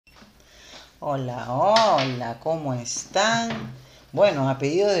Hola, hola, ¿cómo están? Bueno, a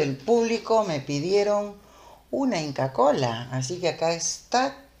pedido del público me pidieron una Inca Kola, así que acá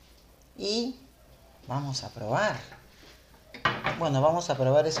está y vamos a probar. Bueno, vamos a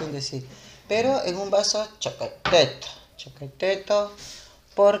probar es un decir, pero en un vaso choqueteto,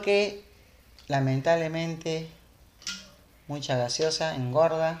 porque lamentablemente mucha gaseosa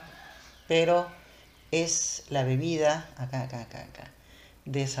engorda, pero es la bebida, acá,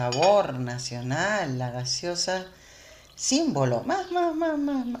 de sabor nacional, la gaseosa símbolo. Más.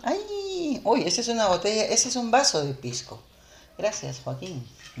 ¡Ay! Uy, esa es una botella, ese es un vaso de pisco. Gracias, Joaquín.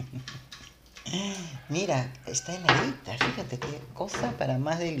 Mira, está heladita, fíjate qué cosa para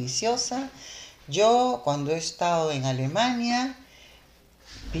más deliciosa. Yo, cuando he estado en Alemania,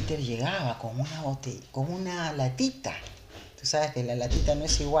 Peter llegaba con una botella, con una latita. Tú sabes que la latita no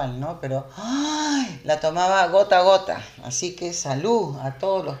es igual, ¿no? Pero ¡ay! La tomaba gota a gota. Así que salud a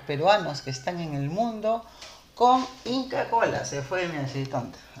todos los peruanos que están en el mundo con Inca Kola. Se fue mi así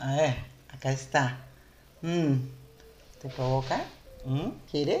tonta. A ver, acá está. ¿Te provoca?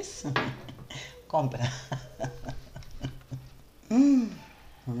 ¿Quieres? Compra.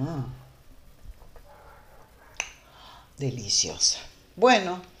 Deliciosa.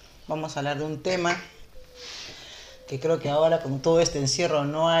 Bueno, vamos a hablar de un tema que creo que ahora con todo este encierro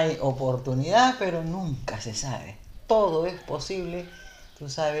no hay oportunidad, pero nunca se sabe. Todo es posible. Tú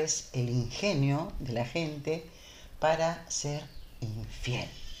sabes el ingenio de la gente para ser infiel.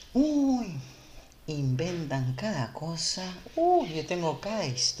 Uy, inventan cada cosa. Uy, yo tengo cada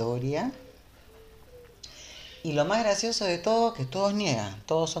historia. Y lo más gracioso de todo, que todos niegan,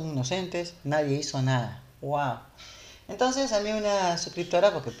 todos son inocentes, nadie hizo nada. ¡Wow! Entonces a mí una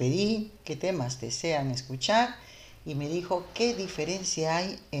suscriptora, porque pedí qué temas desean escuchar, y me dijo qué diferencia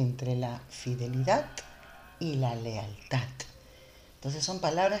hay entre la fidelidad y la lealtad. Entonces son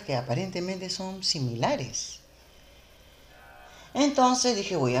palabras que aparentemente son similares. Entonces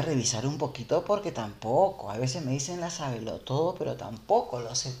dije, voy a revisar un poquito porque tampoco, a veces me dicen la sábelo todo, pero tampoco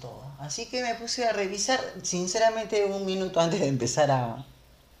lo sé todo. Así que me puse a revisar, sinceramente, un minuto antes de empezar a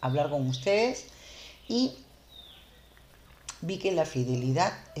hablar con ustedes y vi que la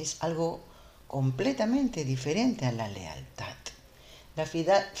fidelidad es algo completamente diferente a la lealtad. La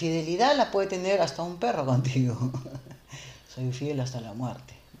fidelidad la puede tener hasta un perro contigo. Soy fiel hasta la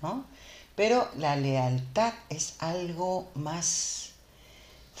muerte, ¿no? Pero la lealtad es algo más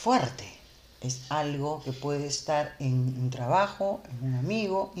fuerte. Es algo que puede estar en un trabajo, en un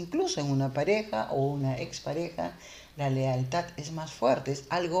amigo, incluso en una pareja o una expareja. La lealtad es más fuerte, es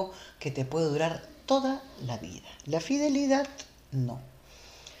algo que te puede durar toda la vida. La fidelidad no.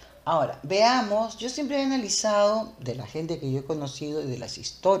 Ahora, veamos, yo siempre he analizado de la gente que yo he conocido y de las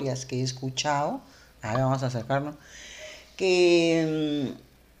historias que he escuchado, ahora vamos a acercarnos, que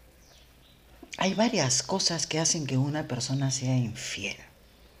hay varias cosas que hacen que una persona sea infiel.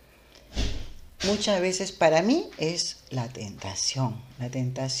 Muchas veces para mí es la tentación. La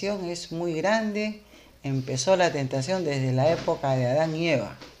tentación es muy grande. Empezó la tentación desde la época de Adán y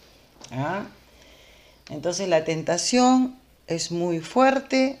Eva. ¿Ah? Entonces la tentación es muy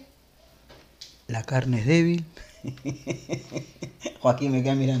fuerte. La carne es débil. Joaquín me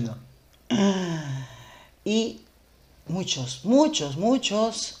queda mirando. Y muchos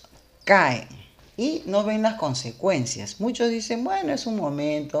caen y no ven las consecuencias. Muchos dicen, bueno, es un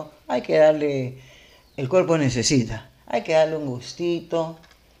momento, hay que darle, el cuerpo necesita, hay que darle un gustito,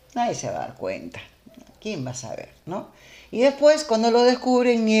 nadie se va a dar cuenta, ¿quién va a saber, no? Y después, cuando lo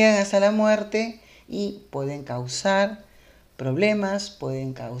descubren, niegan hasta la muerte y pueden causar problemas,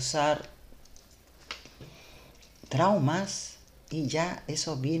 pueden causar traumas, y ya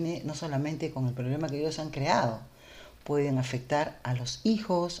eso viene no solamente con el problema que ellos han creado, pueden afectar a los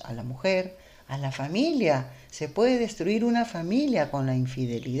hijos, a la mujer, a la familia. Se puede destruir una familia con la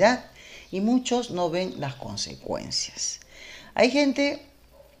infidelidad y muchos no ven las consecuencias. Hay gente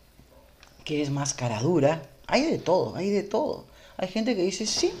que es más cara dura, hay de todo, hay de todo. Hay gente que dice,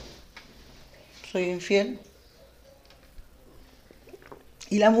 sí, soy infiel.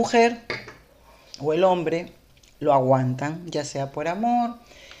 Y la mujer o el hombre lo aguantan, ya sea por amor,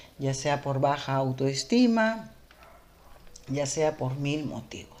 ya sea por baja autoestima, ya sea por 1000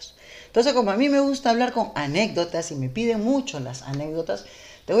 motivos. Entonces, como a mí me gusta hablar con anécdotas y me piden mucho las anécdotas,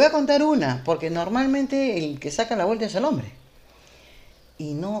 te voy a contar una, porque normalmente el que saca la vuelta es el hombre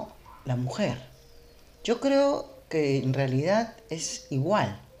y no la mujer. Yo creo que en realidad es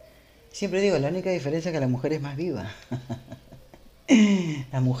igual. Siempre digo, la única diferencia es que la mujer es más viva.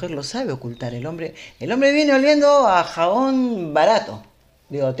 La mujer lo sabe ocultar, el hombre viene oliendo a jabón barato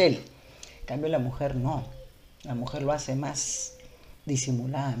de hotel. En cambio la mujer no. La mujer lo hace más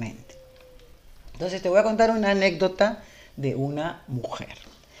disimuladamente. Entonces te voy a contar una anécdota de una mujer.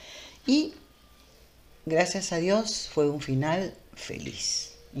 Y gracias a Dios fue un final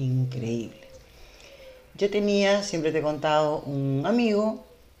feliz, increíble. Yo tenía, siempre te he contado, un amigo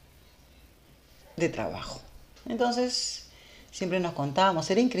de trabajo. Entonces, siempre nos contábamos,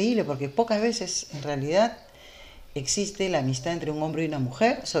 era increíble porque pocas veces en realidad existe la amistad entre un hombre y una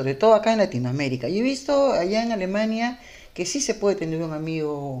mujer, sobre todo acá en Latinoamérica. Yo he visto allá en Alemania que sí se puede tener un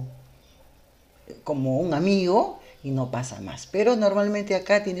amigo como un amigo y no pasa más. Pero normalmente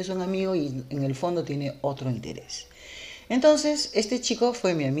acá tienes un amigo y en el fondo tiene otro interés. Entonces, este chico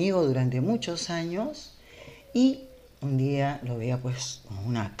fue mi amigo durante muchos años y un día lo veía pues con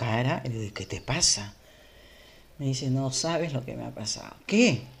una cara y le digo, ¿qué te pasa? Me dice, no sabes lo que me ha pasado.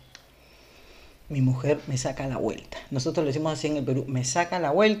 ¿Qué? Mi mujer me saca la vuelta. Nosotros le decimos así en el Perú, me saca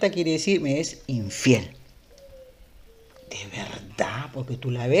la vuelta quiere decir me es infiel. De verdad, porque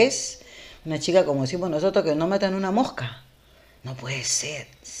tú la ves, una chica como decimos nosotros que no matan una mosca. No puede ser,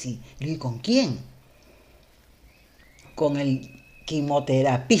 sí. Le digo, ¿con quién? Con el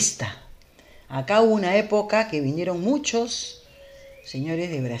quimioterapista. Acá hubo una época que vinieron muchos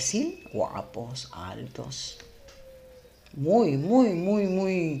señores de Brasil, guapos, altos, muy,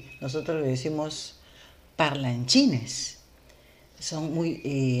 nosotros le decimos parlanchines. Son muy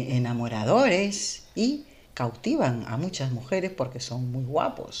enamoradores y cautivan a muchas mujeres porque son muy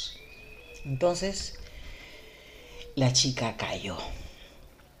guapos. Entonces, la chica cayó.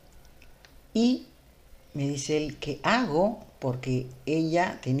 Y me dice él, ¿qué hago? Porque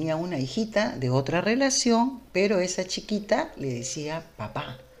ella tenía una hijita de otra relación, pero esa chiquita le decía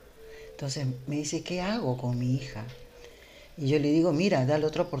papá. Entonces me dice, ¿qué hago con mi hija? Y yo le digo, mira, dale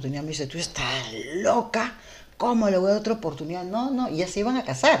otra oportunidad. Me dice, tú estás loca, ¿cómo le voy a dar otra oportunidad? No, y ya se iban a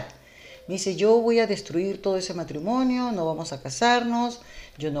casar. Me dice, yo voy a destruir todo ese matrimonio, no vamos a casarnos,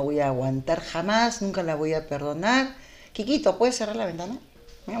 yo no voy a aguantar jamás, nunca la voy a perdonar. Quiquito, ¿puedes cerrar la ventana?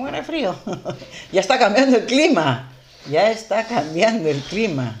 Me muero de frío. Ya está cambiando el clima. Ya está cambiando el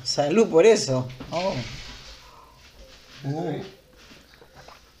clima. Salud por eso. Oh.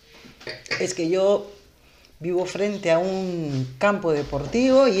 Es que yo vivo frente a un campo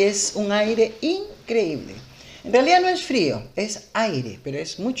deportivo y es un aire increíble. En realidad no es frío, es aire, pero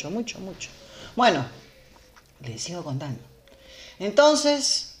es mucho. Bueno, les sigo contando.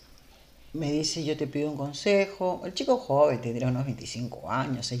 Entonces, me dice, yo te pido un consejo. El chico joven, tendría unos 25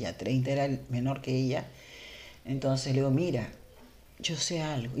 años, ella 30, era el menor que ella. Entonces le digo, mira, yo sé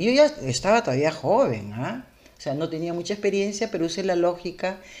algo. Y yo ya estaba todavía joven, ¿ah? O sea, no tenía mucha experiencia, pero usé la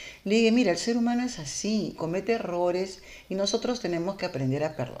lógica. Le dije, mira, el ser humano es así, comete errores y nosotros tenemos que aprender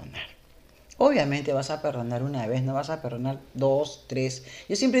a perdonar. Obviamente vas a perdonar una vez, no vas a perdonar 2, 3.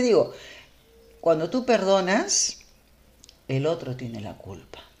 Yo siempre digo, cuando tú perdonas, el otro tiene la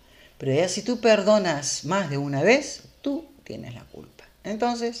culpa. Pero ya si tú perdonas más de una vez, tú tienes la culpa.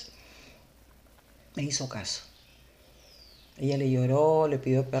 Entonces, me hizo caso. Ella le lloró, le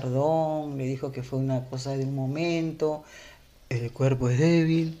pidió perdón, le dijo que fue una cosa de un momento, el cuerpo es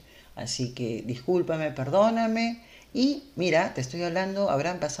débil, así que discúlpame, perdóname. Y mira, te estoy hablando,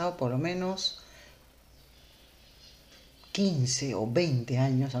 habrán pasado por lo menos 15 o 20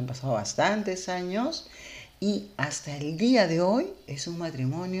 años, han pasado bastantes años, y hasta el día de hoy es un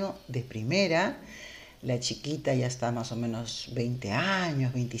matrimonio de primera. La chiquita ya está más o menos 20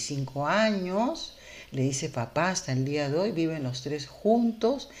 años, 25 años. Le dice papá hasta el día de hoy, viven los tres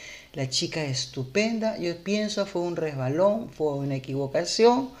juntos. La chica es estupenda. Yo pienso fue un resbalón, fue una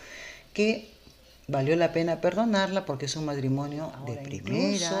equivocación que valió la pena perdonarla porque es un matrimonio de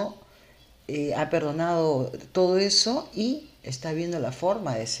primera. Ha perdonado todo eso y está viendo la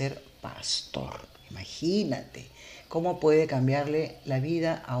forma de ser pastor. Imagínate cómo puede cambiarle la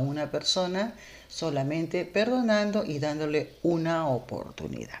vida a una persona solamente perdonando y dándole una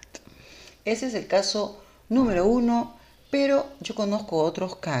oportunidad. Ese es el caso número 1, pero yo conozco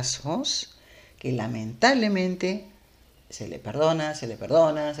otros casos que lamentablemente se le perdona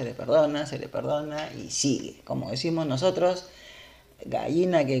y sigue. Como decimos nosotros,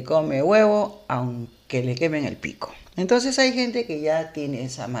 gallina que come huevo aunque le quemen el pico. Entonces hay gente que ya tiene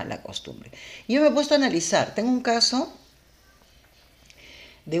esa mala costumbre. Y yo me he puesto a analizar. Tengo un caso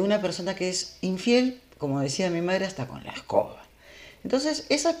de una persona que es infiel, como decía mi madre, hasta con la escoba. Entonces,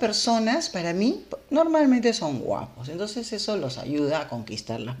 esas personas, para mí, normalmente son guapos. Entonces, eso los ayuda a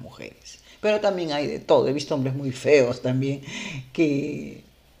conquistar las mujeres. Pero también hay de todo. He visto hombres muy feos también que,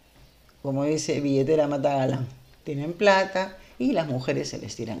 como dice, billetera mata galán. Tienen plata y las mujeres se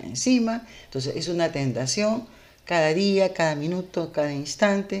les tiran encima. Entonces, es una tentación cada día, cada minuto, cada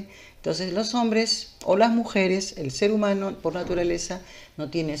instante. Entonces, los hombres o las mujeres, el ser humano por naturaleza,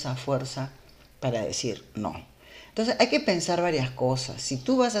 no tiene esa fuerza para decir no. Entonces hay que pensar varias cosas. Si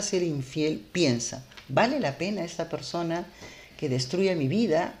tú vas a ser infiel, piensa, ¿vale la pena esta persona que destruya mi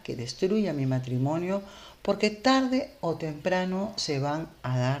vida, que destruya mi matrimonio? Porque tarde o temprano se van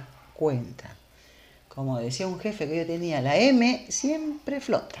a dar cuenta. Como decía un jefe que yo tenía, la M siempre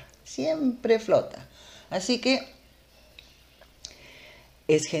flota, siempre flota. Así que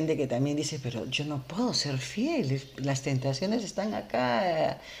es gente que también dice, pero yo no puedo ser fiel, las tentaciones están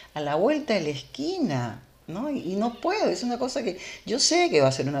acá a la vuelta de la esquina, ¿no? Y no puedo, es una cosa que yo sé que va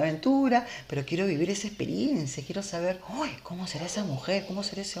a ser una aventura, pero quiero vivir esa experiencia, quiero saber, ¡ay! ¿Cómo será esa mujer? ¿Cómo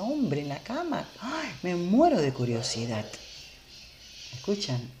será ese hombre en la cama? ¡Ay! Me muero de curiosidad.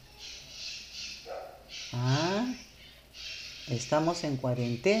 ¿Escuchan? Estamos en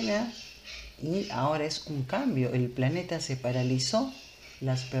cuarentena y ahora es un cambio, el planeta se paralizó.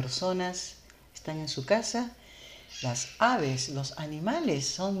 Las personas están en su casa, las aves, los animales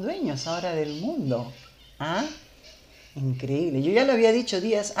son dueños ahora del mundo. Increíble. Yo ya lo había dicho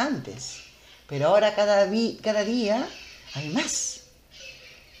días antes, pero ahora cada día hay más.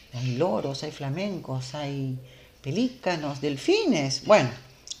 Hay loros, hay flamencos, hay pelícanos, delfines. Bueno,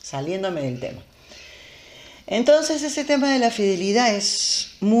 saliéndome del tema. Entonces ese tema de la fidelidad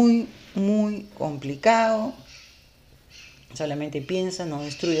es muy, muy complicado. Solamente piensa, no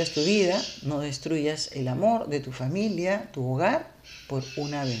destruyas tu vida, no destruyas el amor de tu familia, tu hogar, por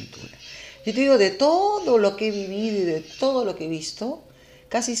una aventura. Yo te digo, de todo lo que he vivido y de todo lo que he visto,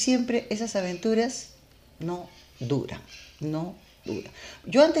 casi siempre esas aventuras no duran, no duran.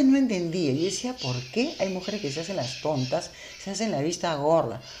 Yo antes no entendía, yo decía, ¿por qué hay mujeres que se hacen las tontas, se hacen la vista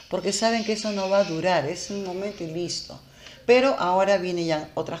gorda? Porque saben que eso no va a durar, es un momento y listo. Pero ahora vienen ya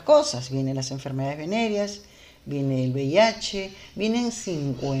otras cosas, vienen las enfermedades venéreas, viene el VIH, vienen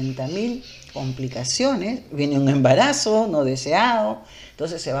 50.000 complicaciones, viene un embarazo no deseado,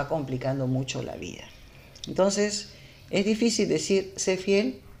 entonces se va complicando mucho la vida. Entonces es difícil decir sé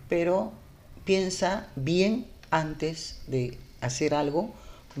fiel, pero piensa bien antes de hacer algo.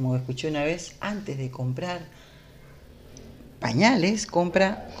 Como escuché una vez, antes de comprar pañales,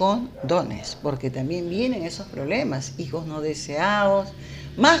 compra condones, porque también vienen esos problemas, hijos no deseados,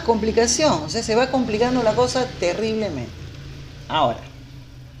 más complicación, o sea, se va complicando la cosa terriblemente. Ahora,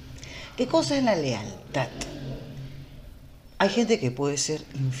 ¿qué cosa es la lealtad? Hay gente que puede ser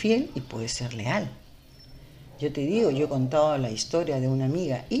infiel y puede ser leal. Yo te digo, yo he contado la historia de una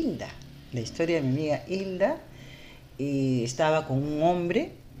amiga, Hilda, la historia de mi amiga Hilda, y estaba con un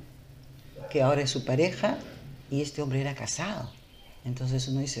hombre que ahora es su pareja, y este hombre era casado. Entonces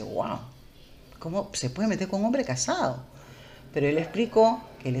uno dice, wow, ¿cómo se puede meter con un hombre casado? Pero él explicó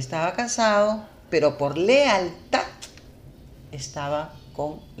que él estaba casado, pero por lealtad estaba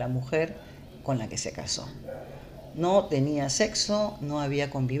con la mujer con la que se casó. No tenía sexo, no había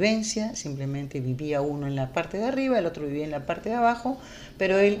convivencia, simplemente vivía uno en la parte de arriba, el otro vivía en la parte de abajo,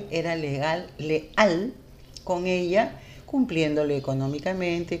 pero él era leal con ella, cumpliéndole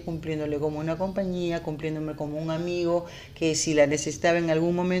económicamente, cumpliéndole como una compañía, cumpliéndome como un amigo, que si la necesitaba en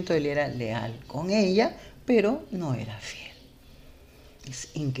algún momento él era leal con ella, pero no era fiel. Es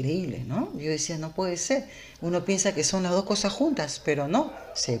increíble, ¿no? Yo decía, no puede ser. Uno piensa que son las dos cosas juntas, pero no,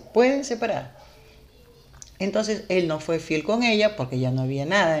 se pueden separar. Entonces él no fue fiel con ella porque ya no había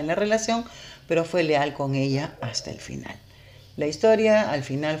nada en la relación, pero fue leal con ella hasta el final. La historia al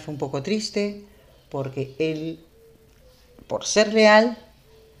final fue un poco triste porque él, por ser leal,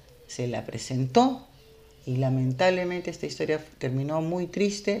 se la presentó y lamentablemente esta historia terminó muy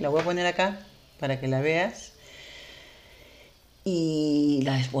triste. La voy a poner acá para que la veas. Y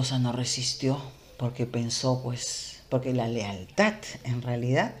la esposa no resistió porque pensó, porque la lealtad en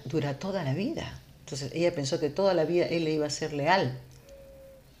realidad dura toda la vida. Entonces ella pensó que toda la vida él le iba a ser leal,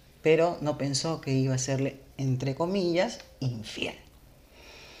 pero no pensó que iba a serle, entre comillas, infiel.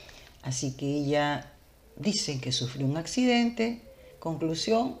 Así que ella, dicen que sufrió un accidente,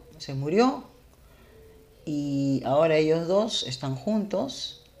 conclusión, se murió, y ahora ellos dos están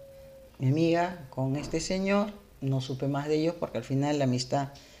juntos, mi amiga con este señor. No supe más de ellos porque al final la amistad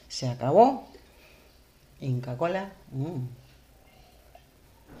se acabó. Inca Cola.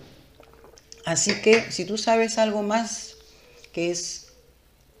 Así que si tú sabes algo más que es,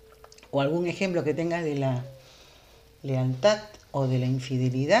 o algún ejemplo que tengas de la lealtad o de la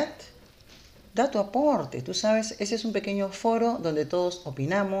infidelidad, da tu aporte. Tú sabes, ese es un pequeño foro donde todos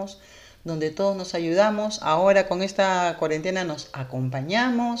opinamos, donde todos nos ayudamos. Ahora con esta cuarentena nos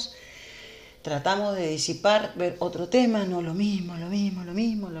acompañamos. Tratamos de disipar, ver otro tema, no lo mismo.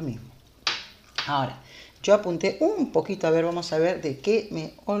 Ahora, yo apunté un poquito, a ver, vamos a ver de qué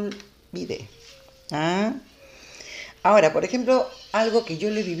me olvidé. Ahora, por ejemplo, algo que yo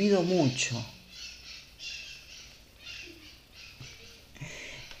lo he vivido mucho.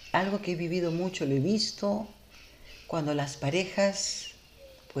 algo que he vivido mucho, lo he visto, cuando las parejas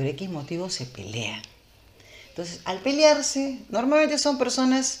por X motivos se pelean. Entonces, al pelearse, normalmente son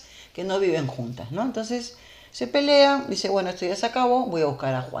personas que no viven juntas, ¿no? Entonces, se pelean, dice, bueno, esto ya se acabó, voy a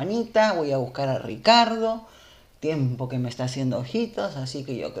buscar a Juanita, voy a buscar a Ricardo, tiempo que me está haciendo ojitos, así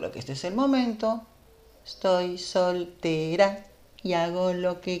que yo creo que este es el momento. Estoy soltera y hago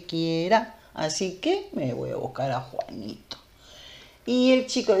lo que quiera, así que me voy a buscar a Juanito. Y el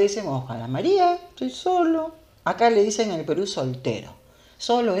chico dice, vamos a buscar a María, estoy solo. Acá le dicen en el Perú soltero.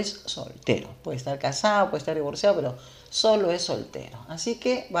 Solo es soltero. Puede estar casado, puede estar divorciado, pero solo es soltero. Así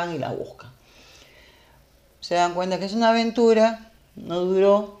que van y la buscan. Se dan cuenta que es una aventura, no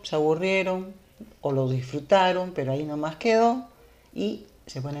duró, se aburrieron o lo disfrutaron, pero ahí nomás quedó y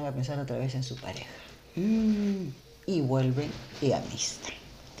se ponen a pensar otra vez en su pareja. Y vuelven y amistad.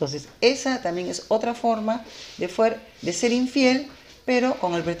 Entonces, esa también es otra forma de ser infiel, pero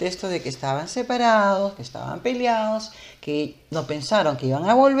con el pretexto de que estaban separados, que estaban peleados, que no pensaron que iban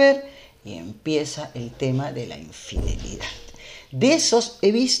a volver, y empieza el tema de la infidelidad. De esos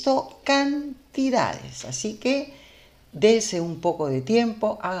he visto cantidades, así que dense un poco de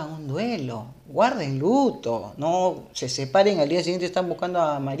tiempo, hagan un duelo, guarden luto, no se separen al día siguiente y están buscando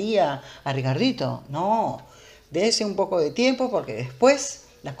a María, a Ricardito, no, dense un poco de tiempo porque después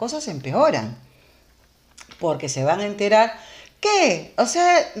las cosas empeoran, porque se van a enterar. ¿Qué? O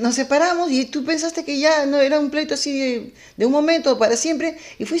sea, nos separamos y tú pensaste que ya no era un pleito así de un momento para siempre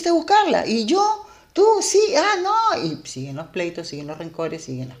y fuiste a buscarla. Y yo, tú, sí, no. Y siguen los pleitos, siguen los rencores,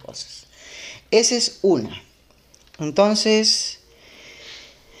 siguen las cosas. Esa es una. Entonces,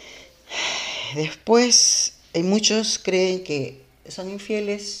 después, hay muchos creen que son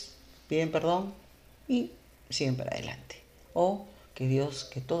infieles, piden perdón y siguen para adelante. O que Dios,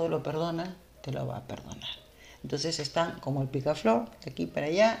 que todo lo perdona, te lo va a perdonar. Entonces están como el picaflor, de aquí para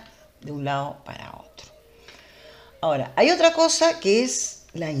allá, de un lado para otro. Ahora, hay otra cosa que es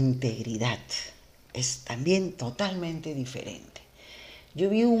la integridad. Es también totalmente diferente.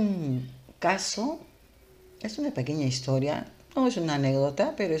 Yo vi un caso, es una pequeña historia, no es una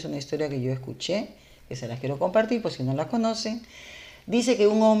anécdota, pero es una historia que yo escuché, que se las quiero compartir por si no la conocen. Dice que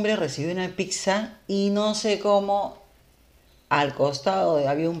un hombre recibió una pizza y no sé cómo, al costado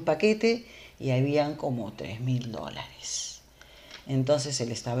había un paquete y habían como $3,000. Entonces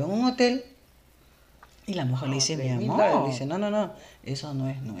él estaba en un hotel y la mujer le dice, mi amor, dice, no, eso no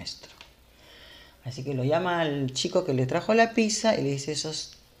es nuestro. Así que lo llama al chico que le trajo la pizza y le dice,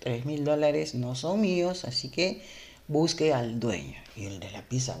 esos $3,000 no son míos, así que busque al dueño. Y el de la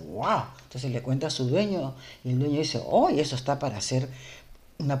pizza, wow. Entonces le cuenta a su dueño y el dueño dice, y eso está para hacer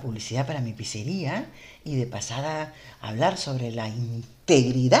una publicidad para mi pizzería y de pasada hablar sobre la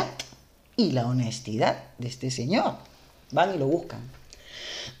integridad y la honestidad de este señor. Van y lo buscan.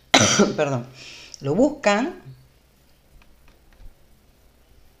 Perdón. Lo buscan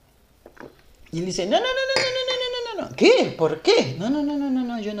y él dice, no. ¿Qué? ¿Por qué?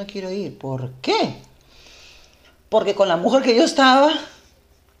 No, yo no quiero ir. ¿Por qué? Porque con la mujer que yo estaba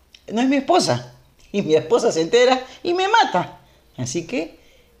no es mi esposa. Y mi esposa se entera y me mata. Así que,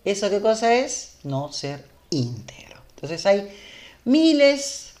 ¿eso qué cosa es? No ser íntegro. Entonces hay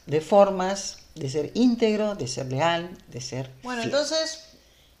miles de formas de ser íntegro, de ser leal, de ser fiel. Bueno, entonces,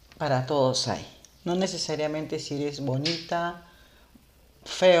 para todos hay. No necesariamente si eres bonita,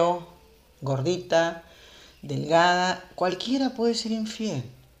 feo, gordita, delgada, cualquiera puede ser infiel.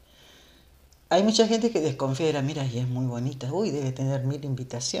 Hay mucha gente que desconfía, mira, ella es muy bonita, debe tener 1000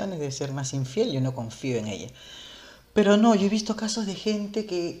 invitaciones, debe ser más infiel, yo no confío en ella. Pero no, yo he visto casos de gente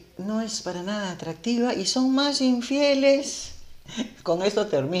que no es para nada atractiva y son más infieles. Con esto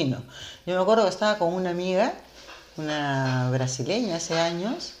termino. Yo me acuerdo que estaba con una amiga, una brasileña hace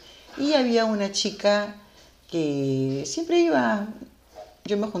años, y había una chica que siempre iba,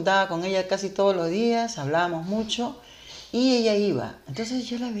 yo me juntaba con ella casi todos los días, hablábamos mucho, y ella iba. Entonces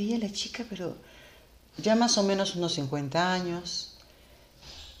yo la veía la chica, pero ya más o menos unos 50 años,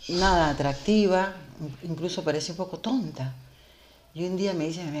 nada atractiva, incluso parecía un poco tonta. Y un día me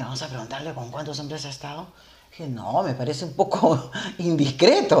dice, vamos a preguntarle con cuántos hombres ha estado. Dije, no, me parece un poco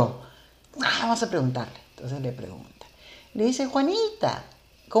indiscreto. Vamos a preguntarle. Entonces le pregunta. Le dice, Juanita,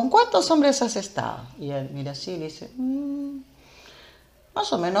 ¿con cuántos hombres has estado? Y él mira así y le dice,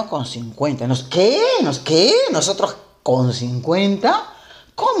 más o menos con 50. ¿Qué? ¿Nosotros con 50?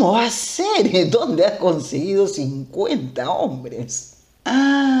 ¿Cómo va a ser? ¿Dónde has conseguido 50 hombres?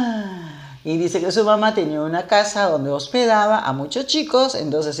 Y dice que su mamá tenía una casa donde hospedaba a muchos chicos,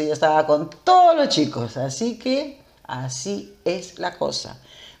 entonces ella estaba con todos los chicos. Así que así es la cosa.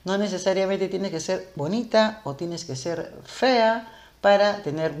 No necesariamente tienes que ser bonita o tienes que ser fea para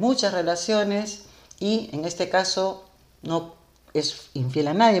tener muchas relaciones y en este caso no es infiel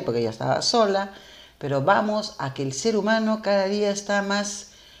a nadie porque ella estaba sola, pero vamos a que el ser humano cada día está más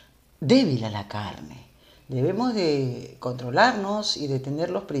débil a la carne. Debemos de controlarnos y de tener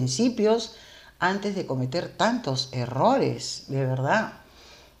los principios antes de cometer tantos errores, de verdad.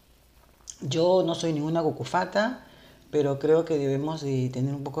 Yo no soy ninguna cucufata, pero creo que debemos de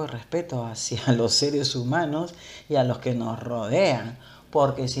tener un poco de respeto hacia los seres humanos y a los que nos rodean,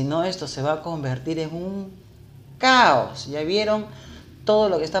 porque si no esto se va a convertir en un caos. Ya vieron todo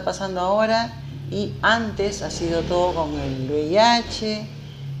lo que está pasando ahora y antes ha sido todo con el VIH,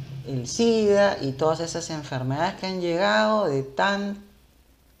 el SIDA y todas esas enfermedades que han llegado de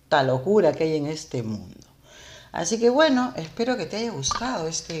tanta locura que hay en este mundo. Así que bueno, espero que te haya gustado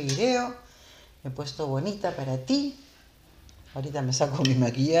este video. Me he puesto bonita para ti. Ahorita me saco mi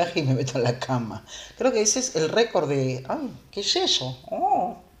maquillaje y me meto a la cama. Creo que ese es el récord de... ¡Ay! ¿Qué es eso?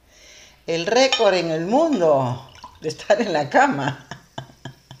 ¡Oh! El récord en el mundo de estar en la cama.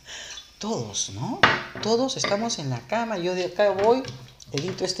 Todos, ¿no? Todos estamos en la cama. Yo de acá voy,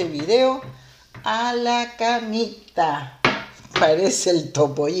 edito este video a la camita. Parece el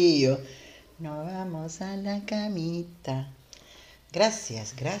topollillo. Nos vamos a la camita.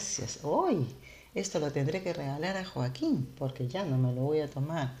 Gracias, gracias. Hoy esto lo tendré que regalar a Joaquín porque ya no me lo voy a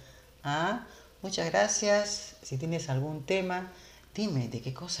tomar. Ah, muchas gracias. Si tienes algún tema, dime de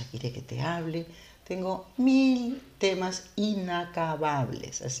qué cosa quiere que te hable. Tengo 1000 temas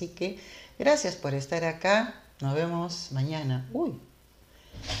inacabables. Así que gracias por estar acá. Nos vemos mañana. Uy,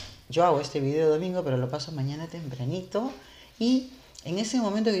 yo hago este video domingo, pero lo paso mañana tempranito. Y en ese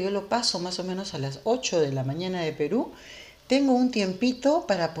momento que yo lo paso, más o menos a las 8 de la mañana de Perú, tengo un tiempito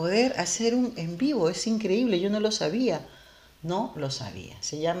para poder hacer un en vivo. Es increíble, yo no lo sabía. No lo sabía.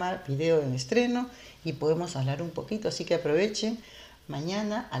 Se llama video en estreno y podemos hablar un poquito, así que aprovechen.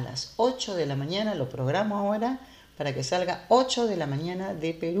 Mañana a las 8 de la mañana, lo programo ahora para que salga 8 de la mañana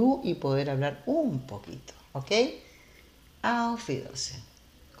de Perú y poder hablar un poquito, ¿ok? Auf Wiedersehen.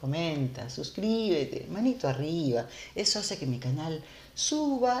 Comenta, suscríbete, manito arriba. Eso hace que mi canal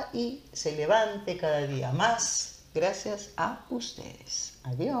suba y se levante cada día más. Gracias a ustedes.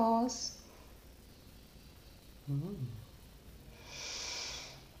 Adiós.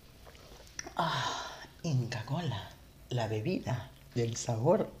 Inca Kola, la bebida del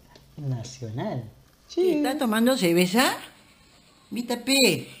sabor nacional. Sí. ¿Está tomando cerveza? Vita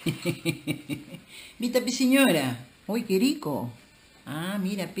P. Vita P, señora. Uy, qué rico. Ah,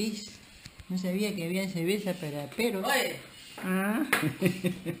 mira, pez. No sabía que había cerveza para perros. Ah.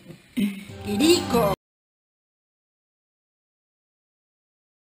 ¡Qué rico!